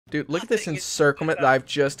Dude, look at this encirclement that I've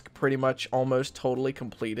just pretty much almost totally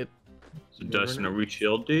completed. So Dustin, are we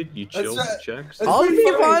chilled, dude? You chilled the checks? All we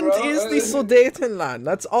want is the Sudetenland.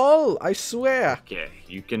 That's all, I swear. Okay,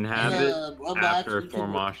 you can have it after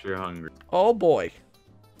Formosh you're hungry. Oh boy.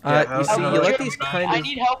 You see, you let these kind of... I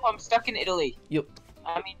need help, I'm stuck in Italy. You...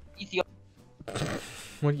 I mean, Ethiopia.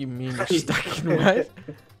 What do you mean you're stuck in what?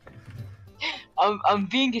 I'm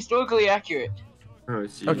being historically accurate. Oh,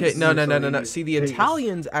 geez. Okay, no. See, the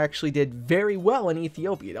Italians actually did very well in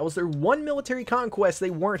Ethiopia. That was their one military conquest. They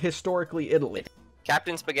weren't historically Italy.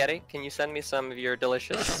 Captain Spaghetti, can you send me some of your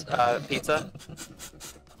delicious pizza?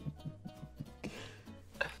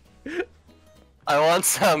 I want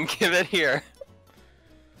some. Give it here.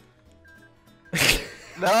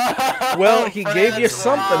 No. Well, he gave you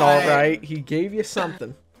something, all right. He gave you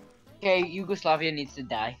something. Okay, Yugoslavia needs to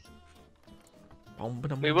die.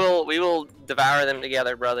 We will devour them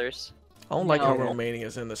together, brothers. I don't like how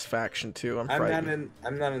Romania's in this faction too. I'm frightened.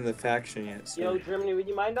 I'm not in the faction yet. So. Yo, Germany, would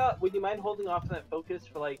you mind holding off on that focus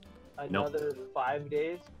for like another 5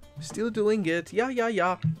 days? Still doing it.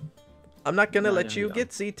 Yeah. I'm not gonna let you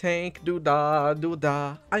get the tank. Do da.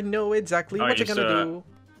 I know exactly what you're gonna do.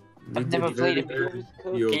 I've never played it before.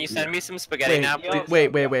 Can you send me some spaghetti now, please?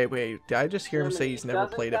 Wait. Did I just hear him say he's never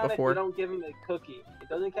played it before? If you don't give him a cookie. It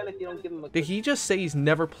doesn't count if you don't give him a cookie. Did he just say he's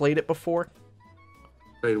never played it before?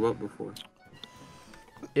 Played what before?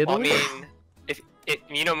 Italy? Well, I mean,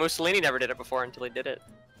 you know, Mussolini never did it before until he did it.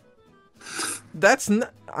 That's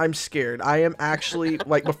not... I'm scared. I am actually...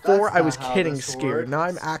 Like, before I was kidding scared. Now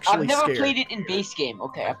I'm actually scared. I've never played it in base game.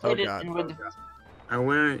 Okay, I played it in... I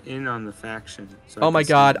went in on the faction. So oh my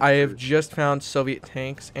god, I have just found Soviet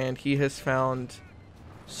tanks, and he has found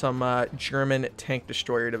some German tank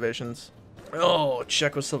destroyer divisions. Oh,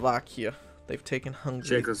 Czechoslovakia. They've taken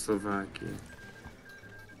Hungary. Czechoslovakia.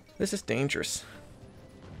 This is dangerous.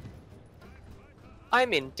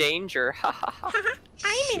 I'm in danger. I'm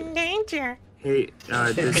in danger. Hey,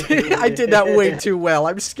 I did that way too well.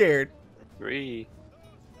 I'm scared. 3.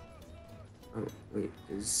 Oh, wait,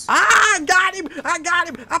 is... Ah, got him! I got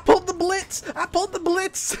him! I pulled the blitz!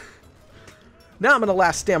 Now I'm gonna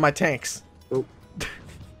last stand my tanks. Oh.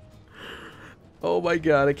 Oh my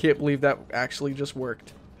god, I can't believe that actually just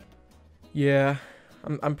worked. Yeah,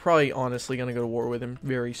 I'm probably honestly gonna go to war with him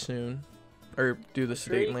very soon. Or do the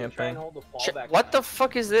Sudetenland thing. What the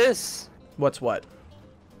fuck is this? What's what?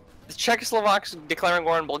 The Czechoslovaks declaring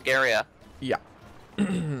war on Bulgaria. Yeah.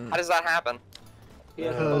 How does that happen?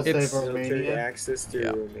 It's military access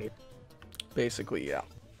to Romania. Basically, yeah.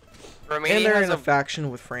 Romania and they're has in a faction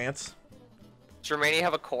with France. Does Romania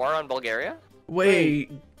have a core on Bulgaria? Wait,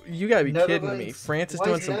 you gotta be kidding me. France is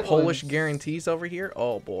doing some Polish guarantees over here?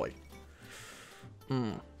 Oh boy.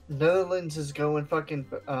 Netherlands is going fucking,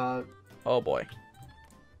 Oh boy.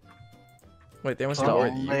 Wait, they want to go where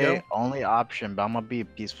you go? Only option, but I'm gonna be a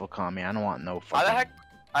peaceful commie. I don't want no fucking... Why the heck?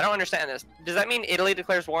 I don't understand this. Does that mean Italy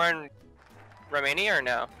declares war on Romania or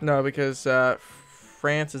no? No, because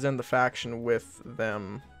France is in the faction with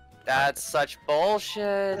them. That's such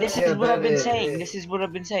bullshit. This is what I've been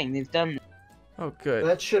saying. They've done. Oh, good.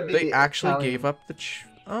 That should be They actually Italian. gave up the.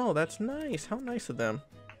 Oh, that's nice. How nice of them.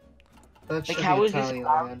 That should how be is this Italian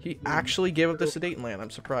allowed? land. He actually gave up the Sudetenland. I'm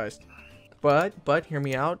surprised. But hear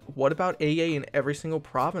me out. What about AA in every single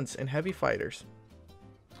province and heavy fighters?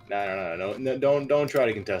 No, don't try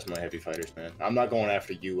to contest my heavy fighters, man. I'm not going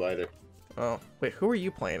after you either. Oh, wait, who are you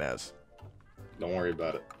playing as? Don't worry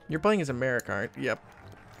about it. You're playing as America, aren't you? Yep.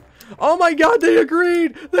 Oh my god, they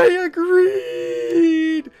agreed! They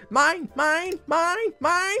agreed! Mine!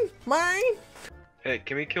 Hey,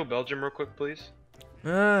 can we kill Belgium real quick, please?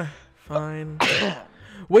 Fine.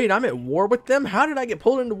 Wait, I'm at war with them? How did I get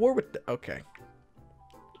pulled into war with them? Okay.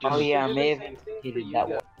 Oh yeah, may have heated that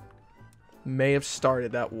war. May have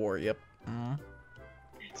started that war, yep.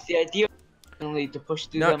 It's the idea to push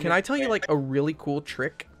through Now, them. can I tell you like a really cool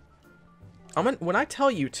trick? When I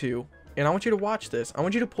tell you to, and I want you to watch this, I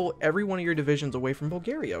want you to pull every one of your divisions away from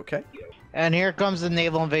Bulgaria, okay? And here comes the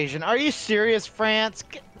naval invasion. Are you serious, France?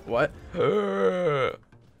 What? Oh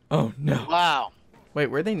no. Wow. Wait,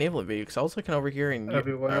 where'd they naval invade? Because I was looking over here and...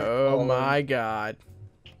 Everywhere. Oh my god.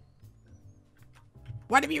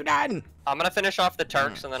 What have you done? I'm gonna finish off the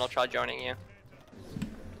Turks and then I'll try joining you.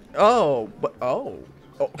 Oh, but... Oh.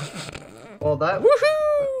 Well, that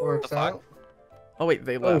Woohoo! works out. Oh wait,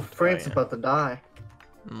 they Oh, left. France Oh, is yeah. about to die.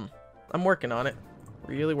 I'm working on it.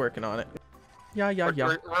 Really working on it. Yeah.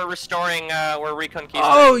 We're restoring, we're reconquisting.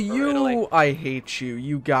 Oh, Italy. you! I hate you.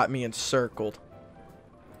 You got me encircled.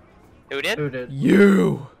 Who did? Who did?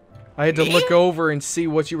 You! I had to Me? look over and see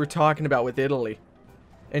what you were talking about with Italy.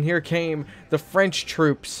 And here came the French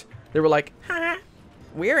troops. They were like, "Ha,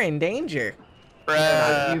 we're in danger."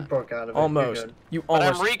 You broke out of it. Almost. You But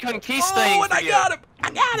almost. I'm reconquisting. Oh, and I got him! I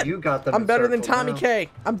got him! You got them. I'm better than encircled Tommy now. K.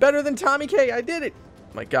 I'm better than Tommy K. I did it.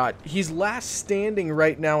 My God, he's last standing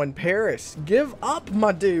right now in Paris. Give up,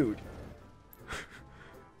 my dude.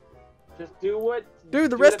 Just do what. Dude,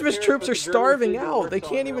 the do rest it of his at Paris troops what are the Germans starving did to out. They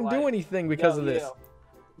Warsaw can't in even real do life. anything because of this.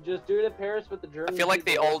 Just do it at Paris with the Germans. I feel like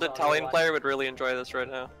did the to old Warsaw in Italian real life. player would really enjoy this right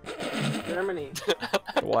now. Germany.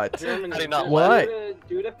 What? Germany. I do not Just What?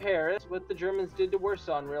 Do it at Paris what the Germans did to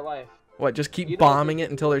Warsaw in real life. What, just keep You don't bombing think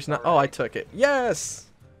it until there's not... Warsaw, Oh, I right? took it. Yes!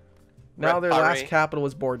 Now Red their last Paris. capital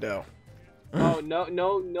is Bordeaux. Oh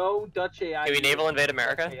no Dutch AI. Do we naval invade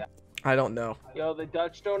America? AI. I don't know. Yo, the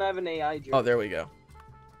Dutch don't have an AI. Dude. Oh, there we go.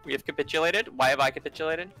 We have capitulated. Why have I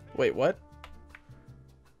capitulated? Wait, what?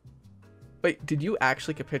 Wait, did you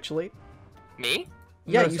actually capitulate? Me?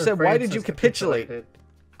 Yeah, No, you so said, why France did you has capitulate? capitulated.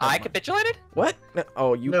 I capitulated? What? No,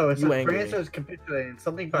 oh, you No, it's you that angry France me. was capitulating.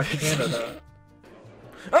 Something about Canada.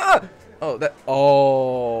 Ah! Oh, that...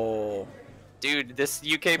 Oh... Dude, this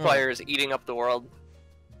UK player is eating up the world.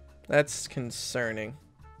 That's concerning.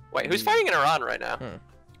 Wait, who's fighting in Iran right now?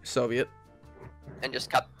 Soviet. And just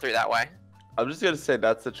cut through that way. I'm just gonna say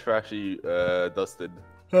that's a trashy, Dustin.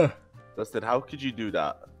 Huh. Dustin, how could you do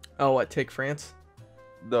that? Oh, what, take France?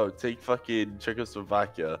 No, take fucking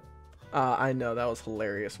Czechoslovakia. I know, that was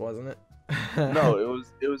hilarious, wasn't it? No,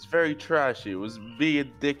 it was very trashy. It was being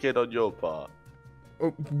a dickhead on your part.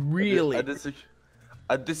 Oh, really?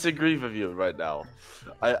 I disagree with you right now.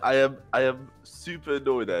 I am super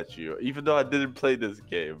annoyed at you, even though I didn't play this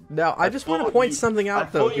game. Now, I just want to thought point you- something I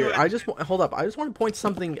out, though, thought you here. had- Hold up. I just want to point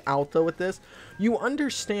something out, though, with this. You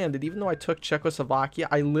understand that even though I took Czechoslovakia,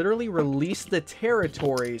 I literally released the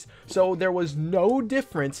territories, so there was no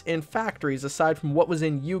difference in factories aside from what was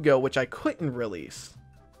in Yugo, which I couldn't release.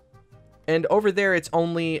 And over there, it's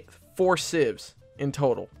only 4 civs in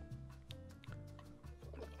total.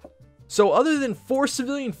 So other than 4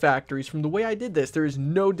 civilian factories, from the way I did this, there is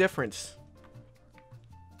no difference.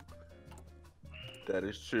 That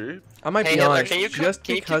is true. I might Hey, be Hitler, honest, can you just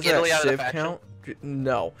kick because of Italy that out of the civ faction? count,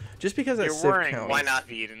 no. Just because that You're civ worrying. count. Why not,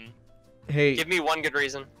 Sweden? Hey, Give me one good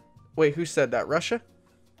reason. wait, who said that? Russia?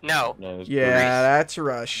 No. Yeah, that's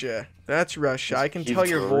Russia. That's Russia. I can tell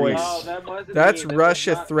your voice. No, that wasn't That's me. That Russia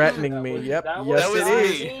was not threatening that me. was- Yep. that Yes, was it not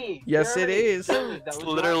is. me. Yes, it Germany. is. That It's was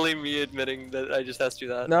literally me admitting that I just asked you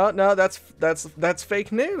that. No, that's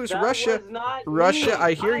fake news. That Russia. was not Russia, me.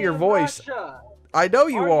 I hear your am voice. Russia. I know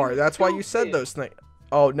you Are are. you That's why you said stupid? those things.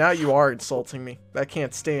 Oh, now you are insulting me. That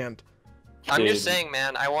can't stand. I'm just saying,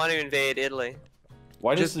 man, I want to invade Italy.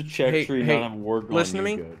 Why does the Czech tree not have war on listen to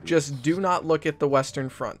me. Yugo, dude? Just do not look at the Western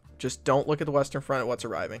Front. Just don't look at the Western Front at what's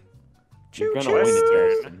arriving. You're gonna win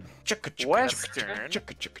it, Dustin. Western.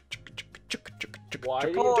 Why?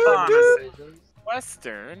 do Hold you on do a decisions?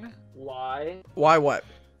 Western. Why? Why what?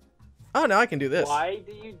 Oh, now I can do this. Why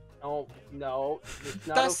do you? Oh no, it's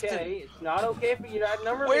not Dustin. okay. It's not okay for you to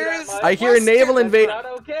outnumber me Where that is- much. I hear a naval That's invade. not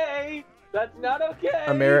okay. That's not okay.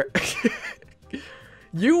 America.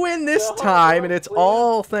 You win this No, time, and it's please.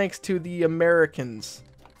 all thanks to the Americans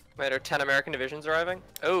Wait, are 10 American divisions arriving?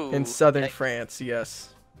 Oh. in southern okay. France.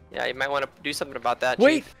 Yes. Yeah, you might want to do something about that.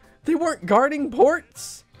 Wait, Chief. they weren't guarding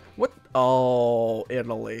ports. What? Oh,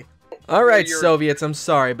 Italy. All right, You're- Soviets. I'm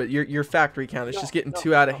sorry, but your factory count is No, just getting no,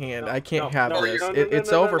 too out of no, hand. no, I can't no, have no, this. no,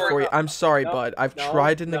 It's no, over no, for you. no. I'm sorry, No, bud. I've no,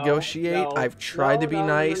 tried to no, negotiate. no, I've tried to be no,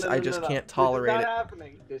 nice. no, I no, just no. can't tolerate This is it. not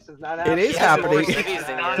happening. This is not It happening. is He has more happening. cities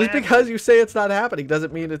than you. Just because you say it's not happening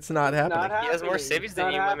doesn't mean it's not It's not happening. He has more happening. cities It's than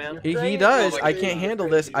not you, my happening. man. You're He crazy. does. You're I crazy. can't handle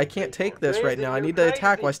You're this. I crazy. can't take You're this right crazy. now. I You're need to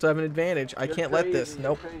attack while I crazy. still have an advantage. I You're can't let crazy. this. You're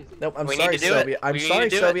Nope. crazy. Nope. I'm We need sorry, to do it. Soviet. I'm We need sorry, to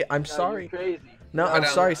do it. Soviet. I'm No, sorry. You're crazy. No, No, I'm no,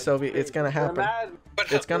 sorry, you're Soviet. It's crazy. gonna You're happen. mad.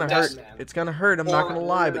 It's gonna hurt. It's gonna hurt. I'm not gonna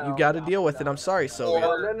lie, but you gotta deal with it. I'm sorry, Soviet.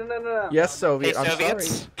 No. Yes, Soviet. Hey, I'm sorry.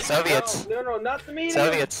 Soviets. Soviets. No, not the medium.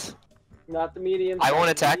 Soviets. Not the medium. I won't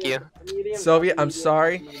attack you. Soviet, I'm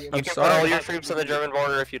sorry. You I'm can put all sorry. your troops on the German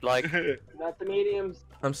border if you'd like. Not the mediums.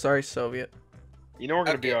 I'm sorry, Soviet. You know we're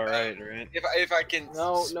gonna be Okay, alright, right? If I can.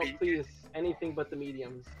 No, speak. please. Anything but the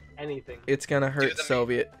mediums. Anything. It's gonna hurt, the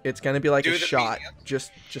Soviet. It's gonna be like Do a the shot. medium.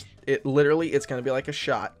 It literally, it's gonna be like a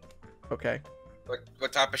shot. Okay.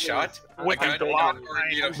 What type of shot? Wicked Like,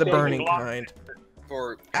 Glock. The burning kind.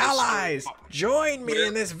 For Allies, join me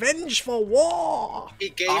in this vengeful war. He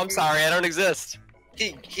gave. Oh, I'm sorry, I don't exist.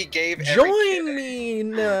 He gave. every Join kid- me,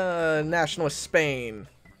 nationalist Spain.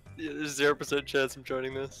 Yeah, there's 0% chance I'm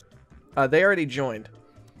joining this. They already joined.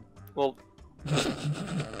 Well,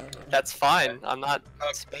 that's fine. I'm not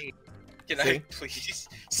Uh, Spain. Can See? I please?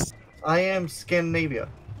 I am Scandinavia.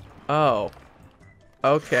 Oh.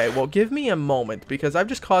 Okay, well, give me a moment, because I've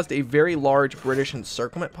just caused a very large British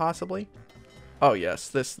encirclement, possibly. Oh, yes,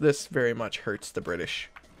 this very much hurts the British.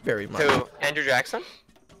 Very much. Who? Andrew Jackson?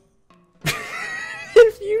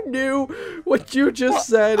 If you knew what you just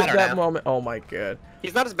said I at don't that know. moment. Oh, my God.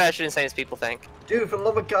 He's not as bad as insane as people think. Dude, for the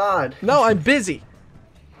love of God. No, I'm busy.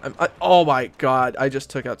 Oh, my God. I just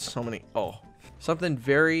took out so many. Oh. Something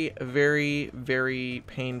very, very, very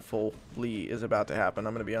painfully is about to happen.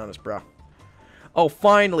 I'm going to be honest, bro. Oh,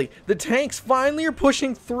 finally. The tanks finally are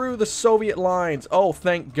pushing through the Soviet lines. Oh,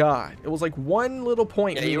 thank God. It was like one little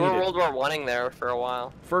point Yeah, we you were needed. World War One-ing there for a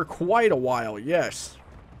while. For quite a while, yes.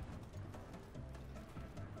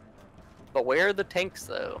 But where are the tanks,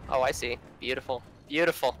 though? Oh, I see. Beautiful.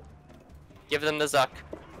 Beautiful. Give them the Zuck.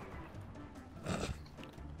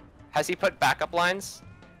 Has he put backup lines?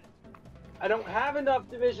 I don't have enough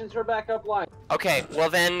divisions for backup line. Okay, well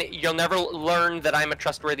then, you'll never learn that I'm a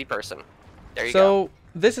trustworthy person. There you go. So,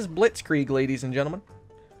 this is Blitzkrieg, ladies and gentlemen.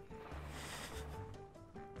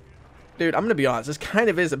 Dude, I'm going to be honest. This kind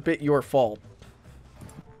of is a bit your fault.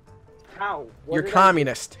 How? What You're did I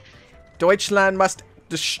communist. Deutschland must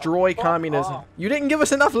destroy communism. off. You didn't give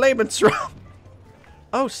us enough Lebensraum.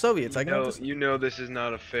 Oh, Soviets. I can You know this is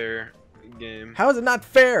not a fair game. How is it not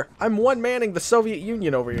fair? I'm one-manning the Soviet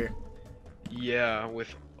Union over here. Yeah,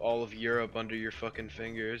 with all of Europe under your fucking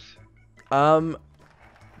fingers. Tell me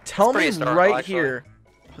pretty historical, right actually. here.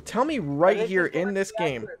 Tell me right This here is in this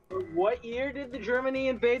game. What year did the Germany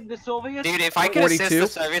invade the Soviets? Dude, if I could 42?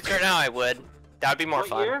 assist the Soviets right now, I would. That would be more What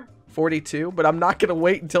fun. year? 42, but I'm not going to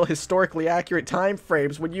wait until historically accurate time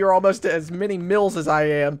frames when you're almost as many mills as I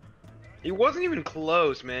am. He wasn't even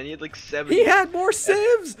close, man. He had like 70. He had more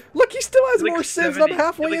civs! Look, he still has like more civs, and 70 I'm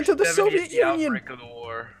halfway like into the 70 at Soviet the Union. outbreak of the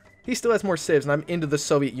war. He still has more civs, and I'm into the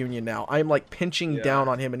Soviet Union now. I'm like pinching Yeah. down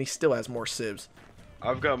on him, and he still has more civs.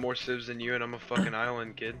 I've got more civs than you, and I'm a fucking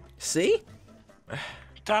island kid. See?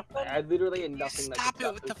 Stop. I literally had nothing. that Stop could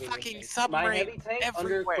it with the me fucking anything. submarine My heavy tank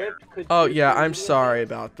everywhere. under-equipped could Oh, shoot yeah, through I'm the sorry tank.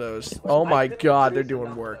 about those. Oh my god, they're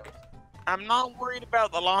doing work. I'm not worried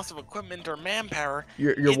about the loss of equipment or manpower.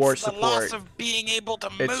 Your It's war the loss support. of being able to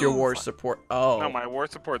move. It's your war support. Oh. No, my war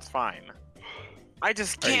support's fine. I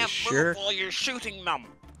just Are you can't sure? move while you're shooting them.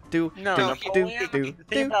 Do, No, do, Napoleon, do, the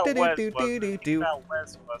thing do, about do, Wes do, was, do, the do, thing do. about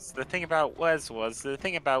Wes was, the thing about Wes was, the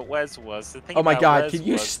thing about Wes was, the thing Oh my about god, Wes can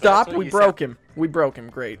you was, stop? that's what We you broke him. We broke him,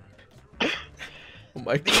 great. Oh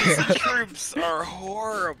my These god. troops are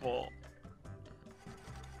horrible.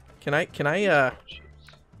 Can I,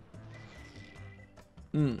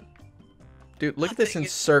 Dude, look at this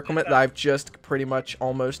encirclement that I've just pretty much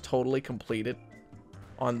almost totally completed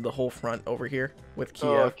on the whole front over here with Kiev.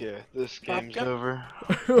 Oh, okay, this game's over.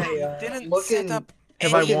 Hey, Didn't looking, set up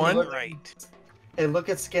Have I anything won? right. Hey, look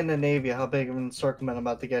at Scandinavia, how big of an encirclement I'm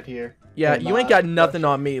about to get here. Yeah, And, you ain't got nothing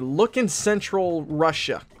on me. Look in Central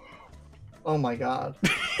Russia. Oh my god.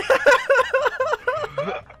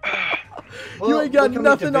 You ain't got look how many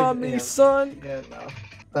nothing on me, division- son. Yeah, no.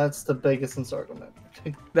 That's the biggest encirclement.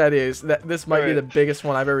 This might be the biggest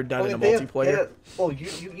one I've ever done in a multiplayer.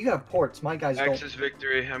 You have ports. My guys don't. Axis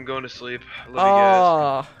victory. I'm going to sleep. Love you guys.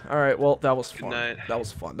 Ah, all right. Well, that was fun. night. That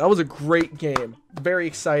was fun. That was a great game. Very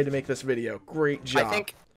excited to make this video. Great job. I think